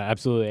 Yeah,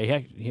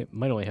 absolutely. He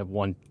might only have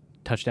 1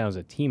 touchdown as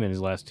a team in his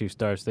last 2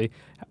 starts. They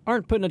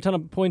aren't putting a ton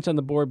of points on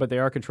the board, but they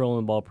are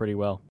controlling the ball pretty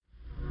well.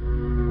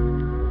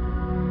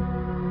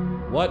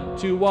 What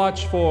to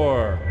watch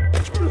for?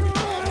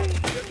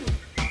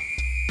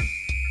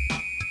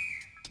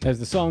 As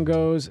the song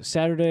goes,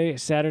 Saturday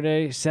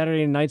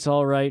night's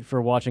all right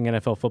for watching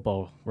NFL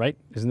football, right?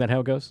 Isn't that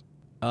how it goes?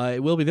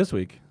 It will be this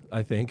week,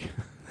 I think.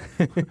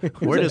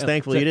 We're just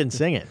thankful you didn't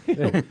sing it.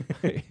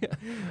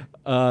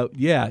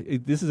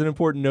 This is an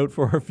important note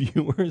for our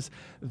viewers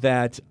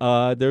that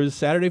there's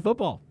Saturday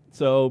football.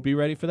 So be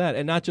ready for that.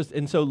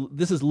 And so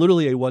this is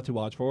literally a what to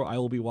watch for. I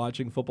will be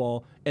watching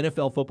football,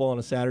 NFL football on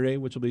a Saturday,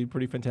 which will be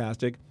pretty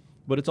fantastic.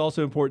 But it's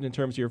also important in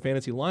terms of your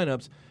fantasy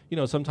lineups.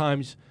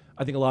 Sometimes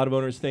I think a lot of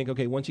owners think,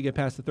 okay, once you get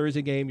past the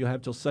Thursday game, you'll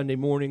have till Sunday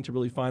morning to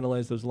really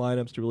finalize those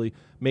lineups, to really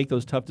make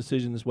those tough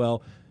decisions.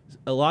 Well,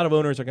 a lot of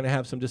owners are going to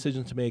have some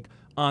decisions to make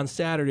on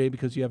Saturday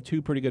because you have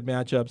 2 pretty good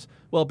matchups.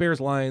 Well,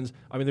 Bears-Lions,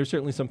 there's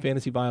certainly some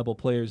fantasy viable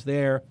players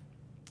there.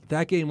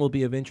 That game will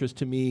be of interest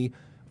to me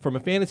from a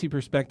fantasy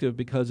perspective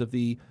because of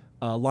the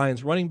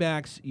Lions running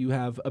backs, you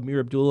have Amir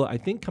Abdullah, I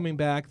think, coming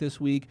back this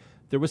week.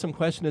 There was some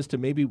question as to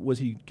maybe was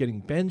he getting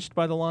benched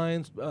by the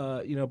Lions,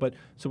 but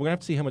so we're going to have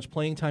to see how much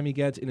playing time he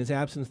gets. In his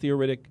absence, Theo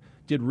Riddick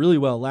did really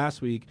well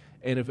last week.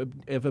 And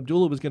if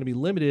Abdullah was going to be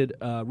limited,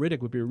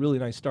 Riddick would be a really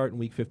nice start in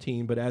Week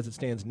 15. But as it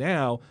stands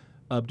now,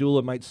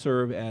 Abdullah might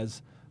serve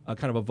as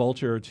kind of a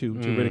vulture to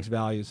Riddick's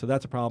value. So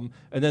that's a problem.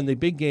 And then the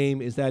big game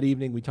is that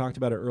evening. We talked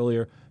about it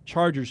earlier.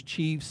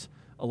 Chargers-Chiefs,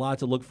 a lot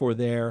to look for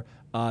there,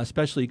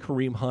 especially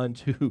Kareem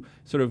Hunt, who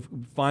sort of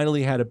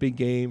finally had a big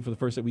game for the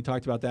first time. We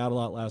talked about that a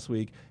lot last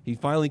week. He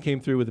finally came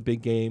through with a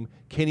big game.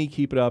 Can he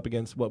keep it up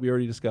against what we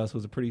already discussed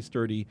was a pretty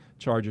sturdy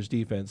Chargers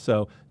defense?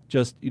 So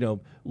just,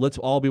 let's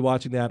all be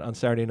watching that on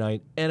Saturday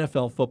night.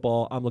 NFL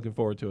football, I'm looking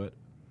forward to it.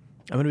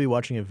 I'm going to be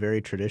watching a very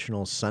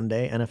traditional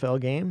Sunday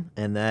NFL game,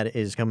 and that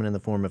is coming in the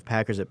form of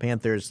Packers at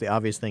Panthers. The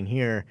obvious thing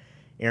here,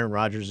 Aaron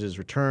Rodgers'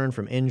 return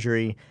from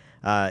injury.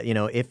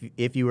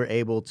 If you were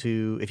able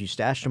to, if you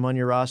stashed him on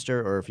your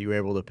roster or if you were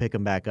able to pick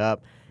him back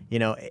up,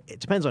 it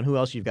depends on who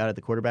else you've got at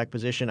the quarterback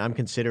position. I'm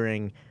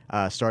considering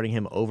starting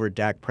him over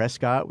Dak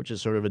Prescott, which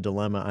is sort of a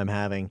dilemma I'm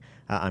having.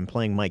 I'm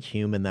playing Mike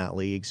Hume in that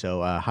league,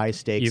 so high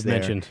stakes You've there.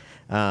 mentioned.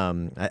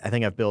 I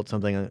think I've built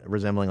something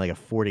resembling like a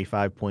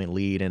 45-point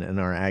lead in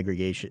our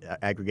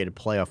aggregated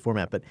playoff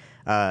format, but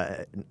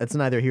that's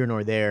neither here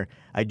nor there.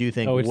 I do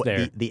think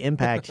the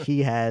impact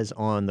he has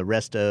on the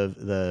rest of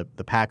the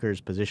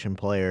Packers position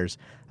players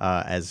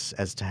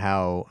as to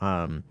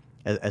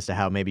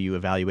how maybe you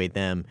evaluate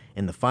them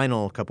in the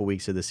final couple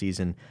weeks of the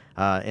season.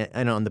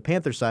 And on the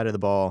Panthers side of the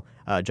ball,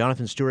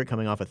 Jonathan Stewart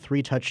coming off a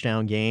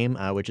 3-touchdown game,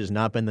 which has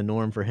not been the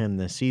norm for him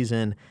this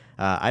season.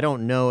 I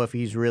don't know if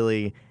he's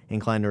really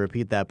inclined to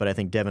repeat that, but I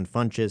think Devin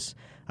Funchess,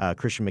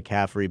 Christian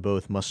McCaffrey,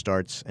 both must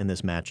starts in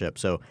this matchup.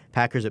 So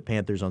Packers at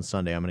Panthers on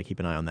Sunday. I'm going to keep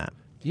an eye on that.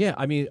 Yeah,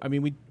 I mean,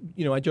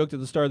 I joked at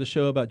the start of the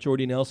show about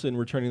Jordy Nelson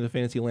returning to the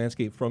fantasy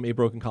landscape from a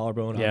broken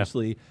collarbone. Yeah.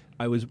 Obviously,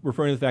 I was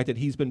referring to the fact that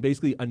he's been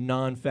basically a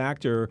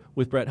non-factor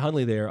with Brett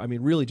Hundley there. I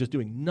mean, really just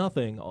doing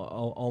nothing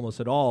almost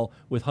at all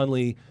with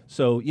Hundley.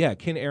 So, yeah,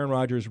 can Aaron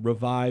Rodgers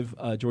revive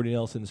Jordy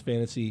Nelson's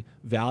fantasy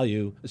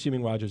value,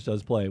 assuming Rodgers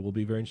does play? Will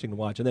be very interesting to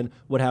watch. And then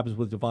what happens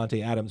with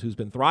Devontae Adams, who's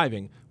been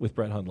thriving with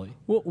Brett Hundley?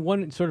 Well,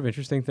 one sort of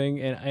interesting thing,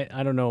 and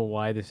I don't know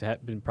why this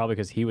happened, probably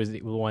because he was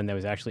the one that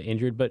was actually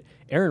injured, but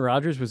Aaron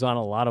Rodgers was on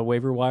a lot of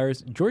waiver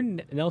wires.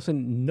 Jordan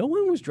Nelson, no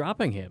one was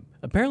dropping him.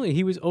 Apparently,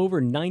 he was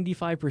over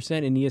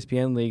 95% in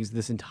ESPN leagues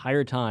this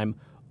entire time.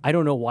 I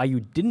don't know why you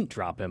didn't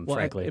drop him,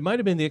 frankly. It might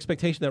have been the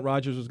expectation that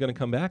Rodgers was going to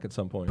come back at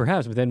some point.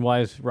 Perhaps, but then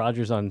why is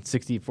Rodgers on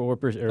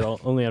 64% or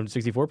only on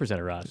 64% of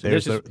rods?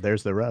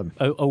 There's the rub.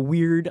 A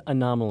weird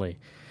anomaly.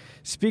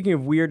 Speaking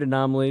of weird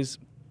anomalies,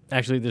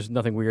 actually, there's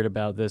nothing weird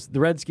about this. The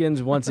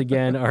Redskins, once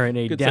again, are in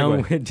a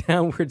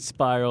downward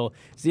spiral.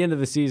 It's the end of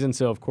the season,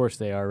 so of course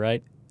they are,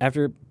 right?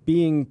 After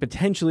being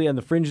potentially on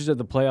the fringes of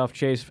the playoff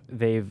chase,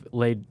 they've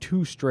laid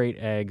 2 straight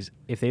eggs.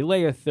 If they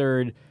lay a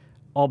third,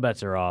 all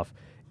bets are off.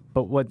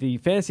 But what the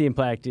fantasy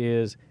impact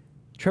is,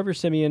 Trevor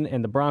Siemian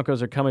and the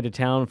Broncos are coming to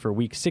town for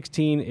Week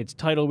 16. It's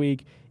title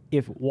week.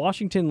 If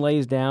Washington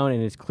lays down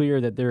and it's clear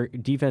that their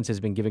defense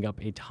has been giving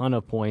up a ton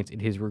of points, it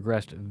has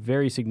regressed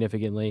very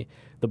significantly.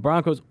 The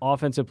Broncos'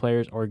 offensive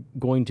players are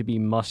going to be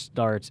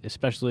must-starts,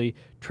 especially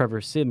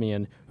Trevor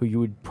Siemian, who you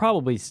would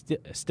probably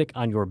stick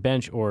on your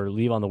bench or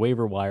leave on the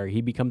waiver wire.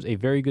 He becomes a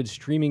very good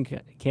streaming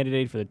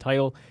candidate for the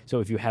title. So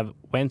if you have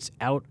Wentz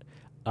out,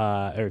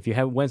 or if you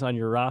have Wentz on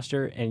your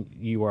roster and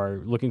you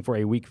are looking for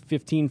a Week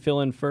 15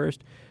 fill-in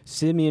first,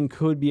 Siemian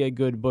could be a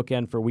good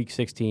bookend for Week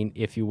 16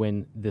 if you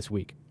win this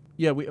week.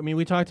 Yeah,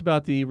 we talked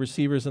about the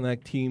receivers in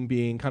that team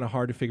being kind of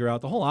hard to figure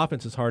out. The whole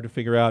offense is hard to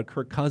figure out.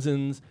 Kirk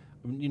Cousins,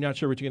 you're not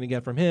sure what you're going to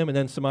get from him. And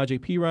then Samaje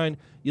Perine,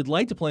 you'd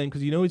like to play him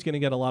because you know he's going to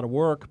get a lot of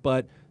work,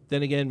 but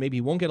then again, maybe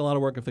he won't get a lot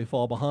of work if they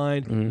fall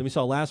behind. Mm-hmm. Then we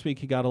saw last week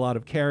he got a lot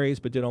of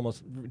carries, but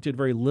did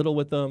very little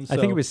with them. So. I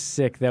think he was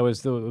sick. That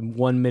was the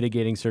one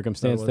mitigating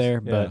circumstance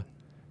there. Yeah. But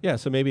yeah,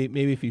 so maybe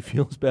if he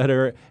feels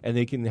better and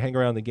they can hang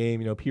around the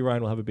game,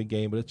 Perine will have a big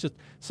game. But it's just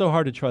so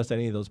hard to trust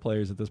any of those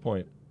players at this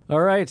point. All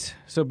right,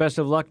 so best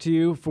of luck to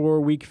you for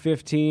Week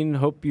 15.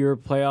 Hope your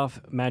playoff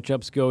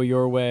matchups go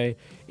your way.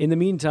 In the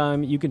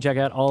meantime, you can check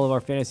out all of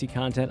our fantasy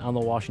content on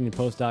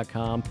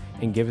thewashingtonpost.com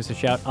and give us a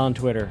shout on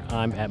Twitter.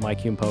 I'm at Mike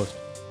Hume Post.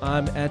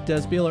 I'm at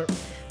Des Bieler.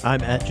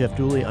 I'm at Jeff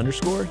Dooley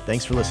 _.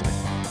 Thanks for listening.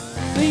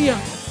 See ya.